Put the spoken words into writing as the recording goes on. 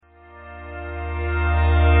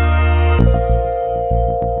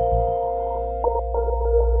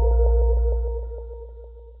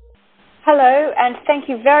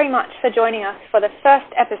you very much for joining us for the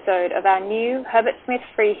first episode of our new Herbert Smith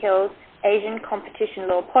Freehills Asian Competition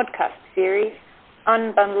Law podcast series,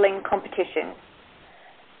 Unbundling Competition.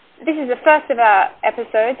 This is the first of our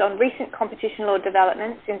episodes on recent competition law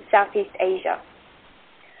developments in Southeast Asia.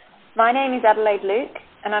 My name is Adelaide Luke,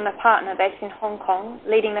 and I'm a partner based in Hong Kong,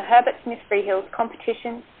 leading the Herbert Smith Freehills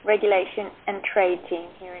Competition, Regulation and Trade team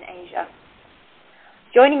here in Asia.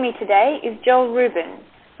 Joining me today is Joel Rheuben,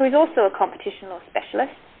 who is also a competition law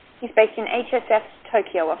specialist. He's based in HSF's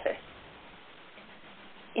Tokyo office.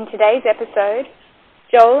 In today's episode,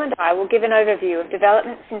 Joel and I will give an overview of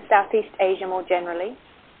developments in Southeast Asia more generally,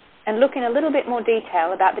 and look in a little bit more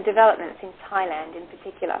detail about the developments in Thailand in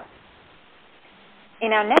particular.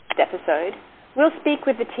 In our next episode, we'll speak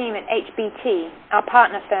with the team at HBT, our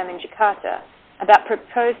partner firm in Jakarta, about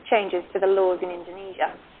proposed changes to the laws in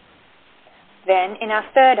Indonesia. Then, in our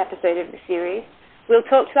third episode of the series, we'll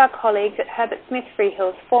talk to our colleagues at Herbert Smith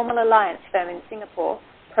Freehills' formal alliance firm in Singapore,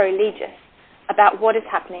 ProLegis, about what is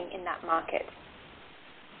happening in that market.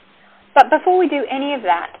 But before we do any of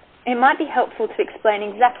that, it might be helpful to explain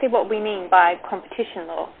exactly what we mean by competition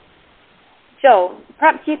law. Joel,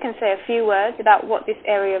 perhaps you can say a few words about what this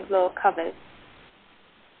area of law covers.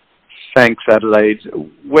 Thanks, Adelaide.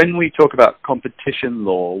 When we talk about competition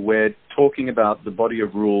law, we're talking about the body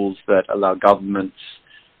of rules that allow governments,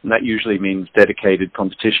 and that usually means dedicated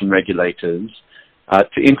competition regulators,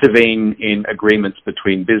 to intervene in agreements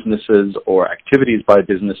between businesses or activities by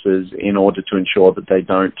businesses in order to ensure that they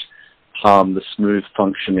don't harm the smooth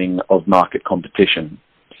functioning of market competition.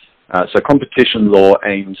 So competition law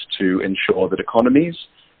aims to ensure that economies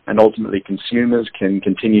and ultimately consumers can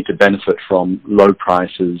continue to benefit from low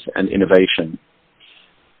prices and innovation.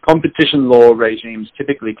 Competition law regimes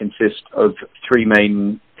typically consist of three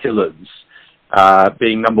main pillars,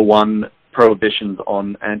 being number one, prohibitions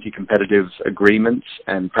on anti-competitive agreements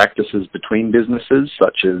and practices between businesses,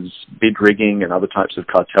 such as bid rigging and other types of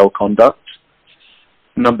cartel conduct.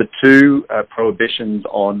 Number two, prohibitions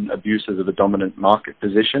on abuses of a dominant market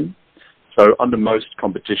position. So under most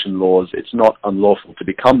competition laws, it's not unlawful to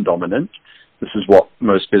become dominant. This is what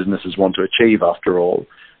most businesses want to achieve, after all.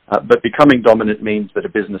 But becoming dominant means that a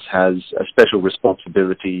business has a special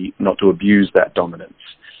responsibility not to abuse that dominance.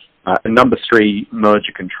 And number three,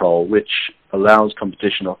 merger control, which allows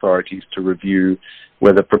competition authorities to review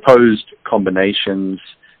whether proposed combinations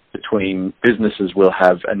between businesses will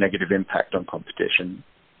have a negative impact on competition.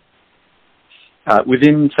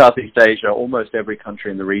 Within Southeast Asia, almost every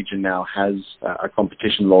country in the region now has a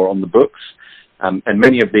competition law on the books, and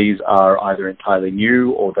many of these are either entirely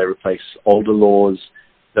new or they replace older laws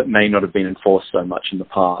that may not have been enforced so much in the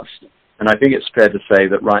past. And I think it's fair to say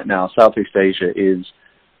that right now Southeast Asia is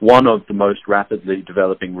one of the most rapidly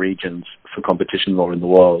developing regions for competition law in the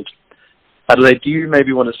world. Adelaide, do you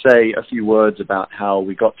maybe want to say a few words about how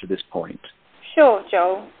we got to this point? Sure,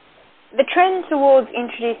 Joel. The trend towards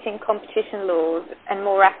introducing competition laws and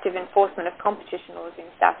more active enforcement of competition laws in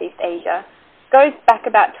Southeast Asia goes back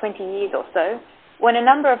about 20 years or so, when a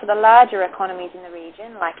number of the larger economies in the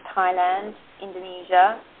region, like Thailand,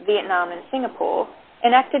 Indonesia, Vietnam and Singapore,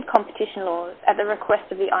 enacted competition laws at the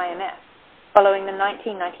request of the IMF, following the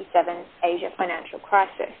 1997 Asia financial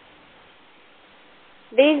crisis.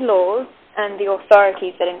 These laws and the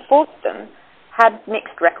authorities that enforced them had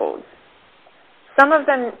mixed records. Some of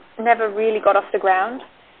them never really got off the ground.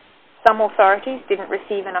 Some authorities didn't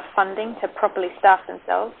receive enough funding to properly staff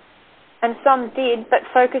themselves, and some did, but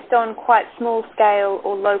focused on quite small-scale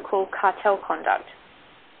or local cartel conduct.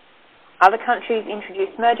 Other countries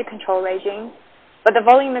introduced merger control regimes, but the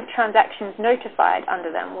volume of transactions notified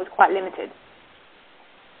under them was quite limited.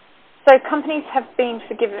 So companies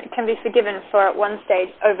can be forgiven for at one stage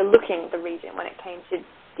overlooking the region when it came to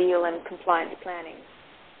deal and compliance planning.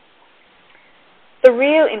 The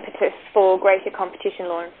real impetus for greater competition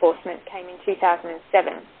law enforcement came in 2007,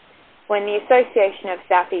 when the Association of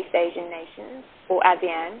Southeast Asian Nations, or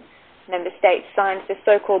ASEAN, member states signed the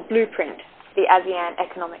so-called blueprint for the ASEAN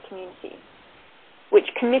Economic Community, which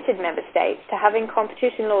committed member states to having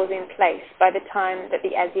competition laws in place by the time that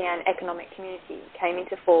the ASEAN Economic Community came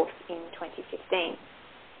into force in 2015.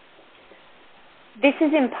 This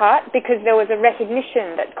is in part because there was a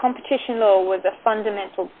recognition that competition law was a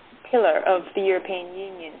fundamental pillar of the European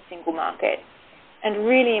Union single market and a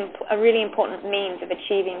really important means of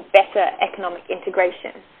achieving better economic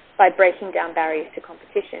integration by breaking down barriers to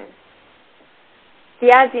competition. The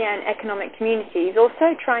ASEAN Economic Community is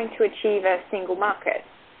also trying to achieve a single market,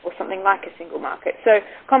 or something like a single market. So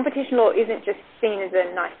competition law isn't just seen as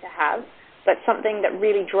a nice to have, but something that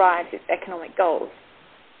really drives its economic goals.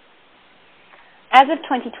 As of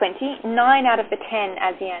 2020, 9 out of the 10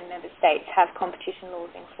 ASEAN member states have competition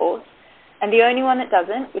laws in force, and the only one that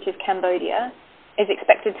doesn't, which is Cambodia, is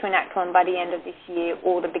expected to enact one by the end of this year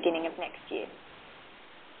or the beginning of next year.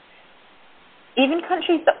 Even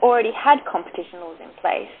countries that already had competition laws in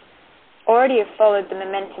place already have followed the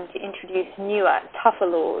momentum to introduce newer, tougher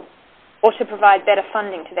laws or to provide better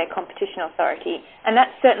funding to their competition authority, and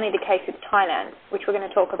that's certainly the case with Thailand, which we're going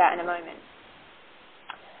to talk about in a moment.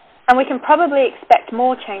 And we can probably expect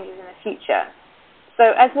more changes in the future.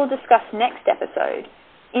 So as we'll discuss next episode,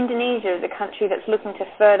 Indonesia is a country that's looking to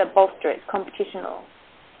further bolster its competition law.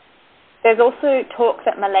 There's also talk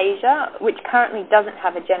that Malaysia, which currently doesn't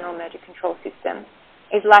have a general merger control system,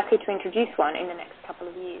 is likely to introduce one in the next couple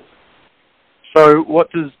of years. So what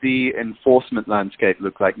does the enforcement landscape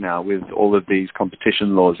look like now with all of these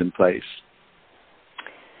competition laws in place?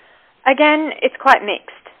 Again, it's quite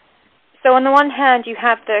mixed. So on the one hand, you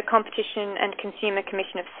have the Competition and Consumer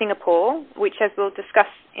Commission of Singapore, which, as we'll discuss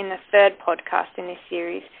in the third podcast in this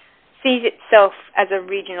series, sees itself as a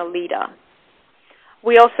regional leader.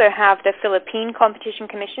 We also have the Philippine Competition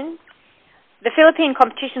Commission. The Philippine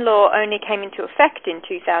competition law only came into effect in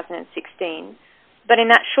 2016, but in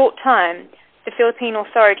that short time, the Philippine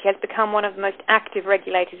authority has become one of the most active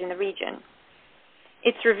regulators in the region.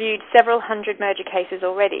 It's reviewed several hundred merger cases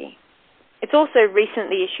already. It's also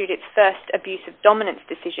recently issued its first abuse of dominance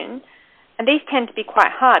decision, and these tend to be quite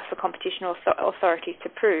hard for competition authorities to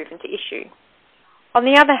prove and to issue. On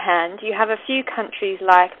the other hand, you have a few countries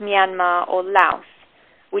like Myanmar or Laos,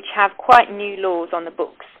 which have quite new laws on the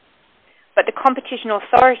books. But the competition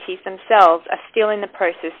authorities themselves are still in the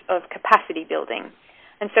process of capacity building,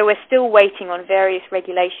 and so we're still waiting on various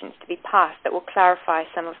regulations to be passed that will clarify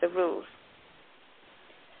some of the rules.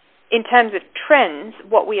 In terms of trends,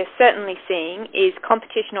 what we are certainly seeing is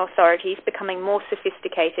competition authorities becoming more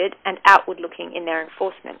sophisticated and outward-looking in their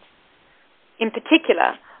enforcement. In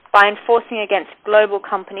particular, by enforcing against global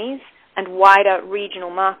companies and wider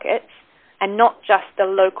regional markets, and not just the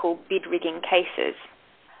local bid-rigging cases.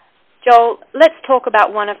 Joel, let's talk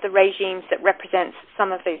about one of the regimes that represents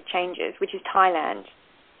some of those changes, which is Thailand.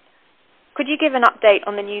 Could you give an update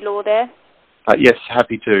on the new law there? Yes,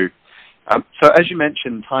 happy to. So as you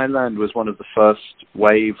mentioned, Thailand was one of the first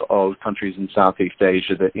wave of countries in Southeast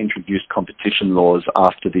Asia that introduced competition laws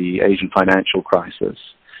after the Asian financial crisis.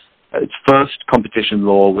 Its first competition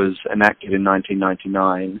law was enacted in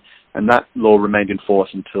 1999, and that law remained in force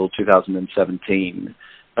until 2017,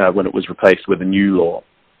 when it was replaced with a new law.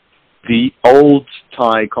 The old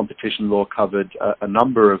Thai competition law covered a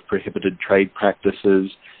number of prohibited trade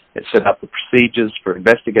practices. It set up the procedures for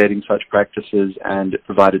investigating such practices, and it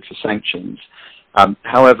provided for sanctions.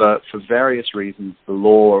 However, for various reasons, the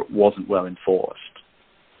law wasn't well enforced.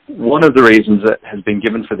 One of the reasons that has been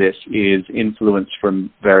given for this is influence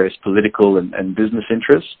from various political and business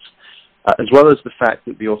interests, as well as the fact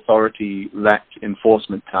that the authority lacked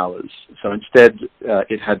enforcement powers. So instead,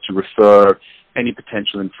 it had to refer any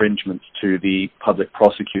potential infringements to the Public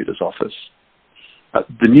Prosecutor's Office.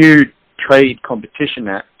 The new Trade Competition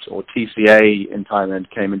Act, or TCA, in Thailand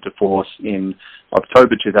came into force in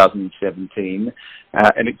October 2017,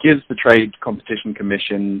 and it gives the Trade Competition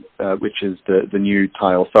Commission, which is the new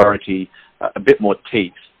Thai authority, a bit more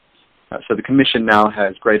teeth. So the Commission now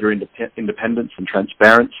has greater independence and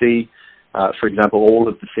transparency. For example, all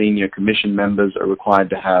of the senior Commission members are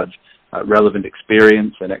required to have relevant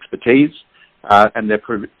experience and expertise, and they're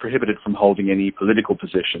prohibited from holding any political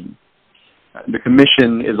position. The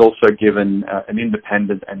Commission is also given an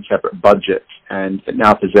independent and separate budget, and it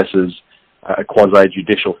now possesses a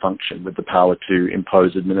quasi-judicial function with the power to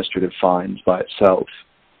impose administrative fines by itself.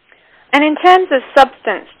 And in terms of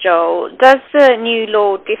substance, Joel, does the new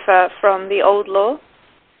law differ from the old law?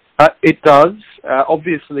 It does.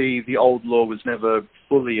 Obviously, the old law was never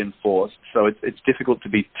fully enforced, so it's difficult to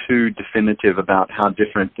be too definitive about how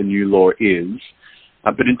different the new law is.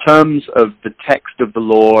 But in terms of the text of the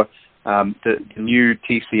law, the new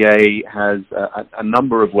TCA has a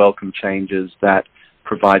number of welcome changes that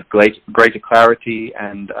provide greater clarity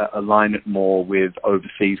and align it more with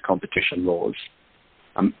overseas competition laws.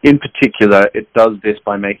 In particular, it does this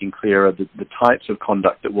by making clearer the types of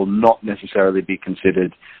conduct that will not necessarily be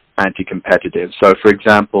considered anti-competitive. So, for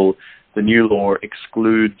example, the new law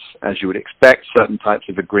excludes, as you would expect, certain types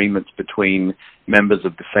of agreements between members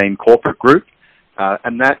of the same corporate group,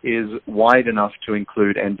 and that is wide enough to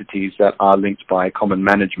include entities that are linked by common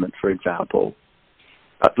management, for example.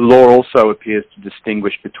 The law also appears to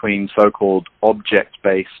distinguish between so-called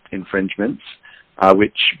object-based infringements,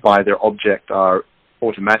 which by their object are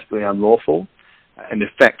automatically unlawful, and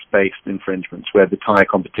effects-based infringements, where the Thai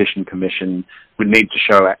Competition Commission would need to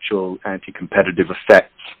show actual anti-competitive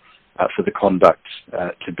effects for the conduct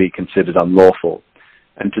to be considered unlawful.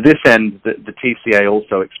 And to this end, the TCA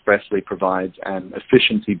also expressly provides an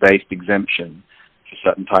efficiency-based exemption for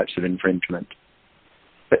certain types of infringement.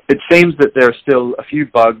 But it seems that there are still a few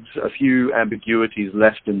bugs, a few ambiguities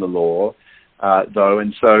left in the law, though,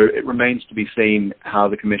 and so it remains to be seen how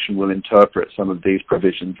the Commission will interpret some of these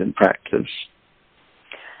provisions in practice.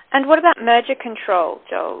 And what about merger control,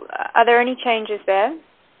 Joel? Are there any changes there?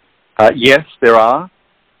 Yes, there are.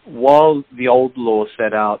 While the old law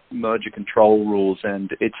set out merger control rules and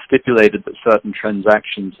it stipulated that certain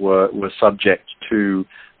transactions were subject to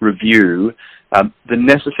review, the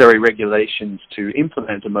necessary regulations to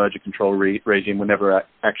implement a merger control regime were never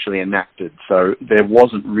actually enacted. So there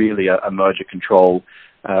wasn't really a merger control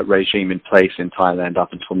regime in place in Thailand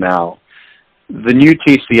up until now. The new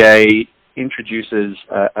TCA introduces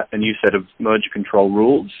a new set of merger control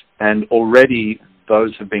rules, and already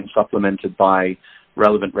those have been supplemented by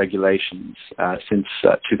relevant regulations since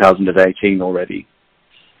 2018 already.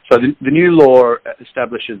 So the new law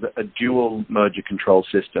establishes a dual merger control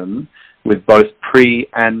system with both pre-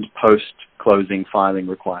 and post-closing filing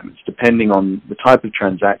requirements, depending on the type of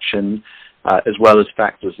transaction, as well as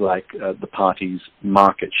factors like the party's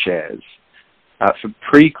market shares. For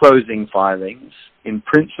pre-closing filings, in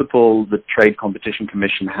principle, the Trade Competition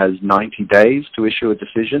Commission has 90 days to issue a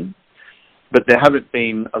decision, but there haven't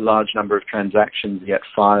been a large number of transactions yet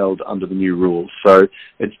filed under the new rules. So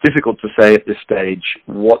it's difficult to say at this stage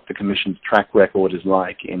what the Commission's track record is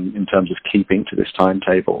like in terms of keeping to this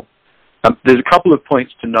timetable. There's a couple of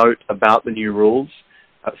points to note about the new rules.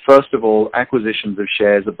 First of all, acquisitions of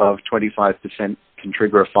shares above 25% can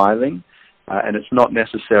trigger a filing, and it's not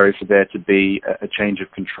necessary for there to be a change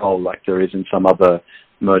of control like there is in some other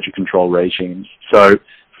merger control regimes. So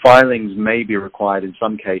filings may be required in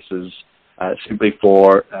some cases simply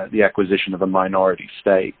for the acquisition of a minority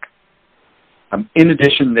stake. In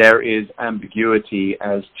addition, there is ambiguity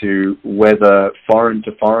as to whether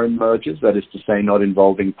foreign-to-foreign mergers, that is to say not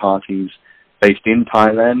involving parties based in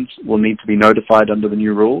Thailand, will need to be notified under the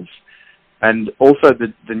new rules. And also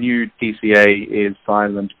the new TCA is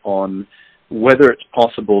silent on whether it's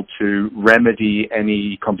possible to remedy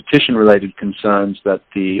any competition-related concerns that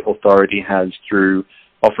the authority has through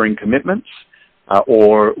offering commitments,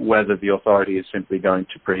 or whether the authority is simply going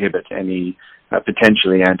to prohibit any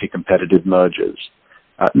potentially anti-competitive mergers.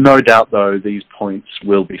 No doubt, though, these points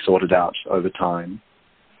will be sorted out over time.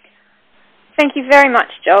 Thank you very much,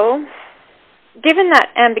 Joel. Given that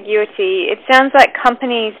ambiguity, it sounds like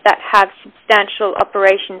companies that have substantial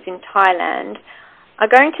operations in Thailand are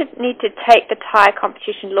going to need to take the Thai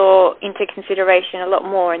competition law into consideration a lot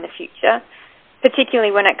more in the future,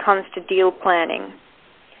 particularly when it comes to deal planning.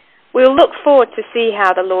 We'll look forward to see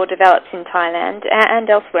how the law develops in Thailand and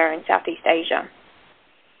elsewhere in Southeast Asia.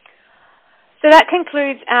 So that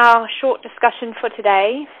concludes our short discussion for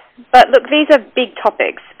today. But look, these are big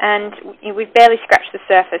topics, and we've barely scratched the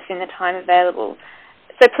surface in the time available.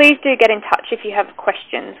 So please do get in touch if you have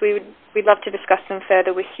questions. We'd love to discuss them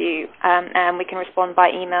further with you, and we can respond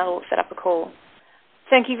by email or set up a call.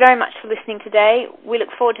 Thank you very much for listening today. We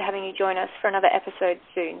look forward to having you join us for another episode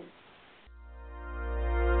soon.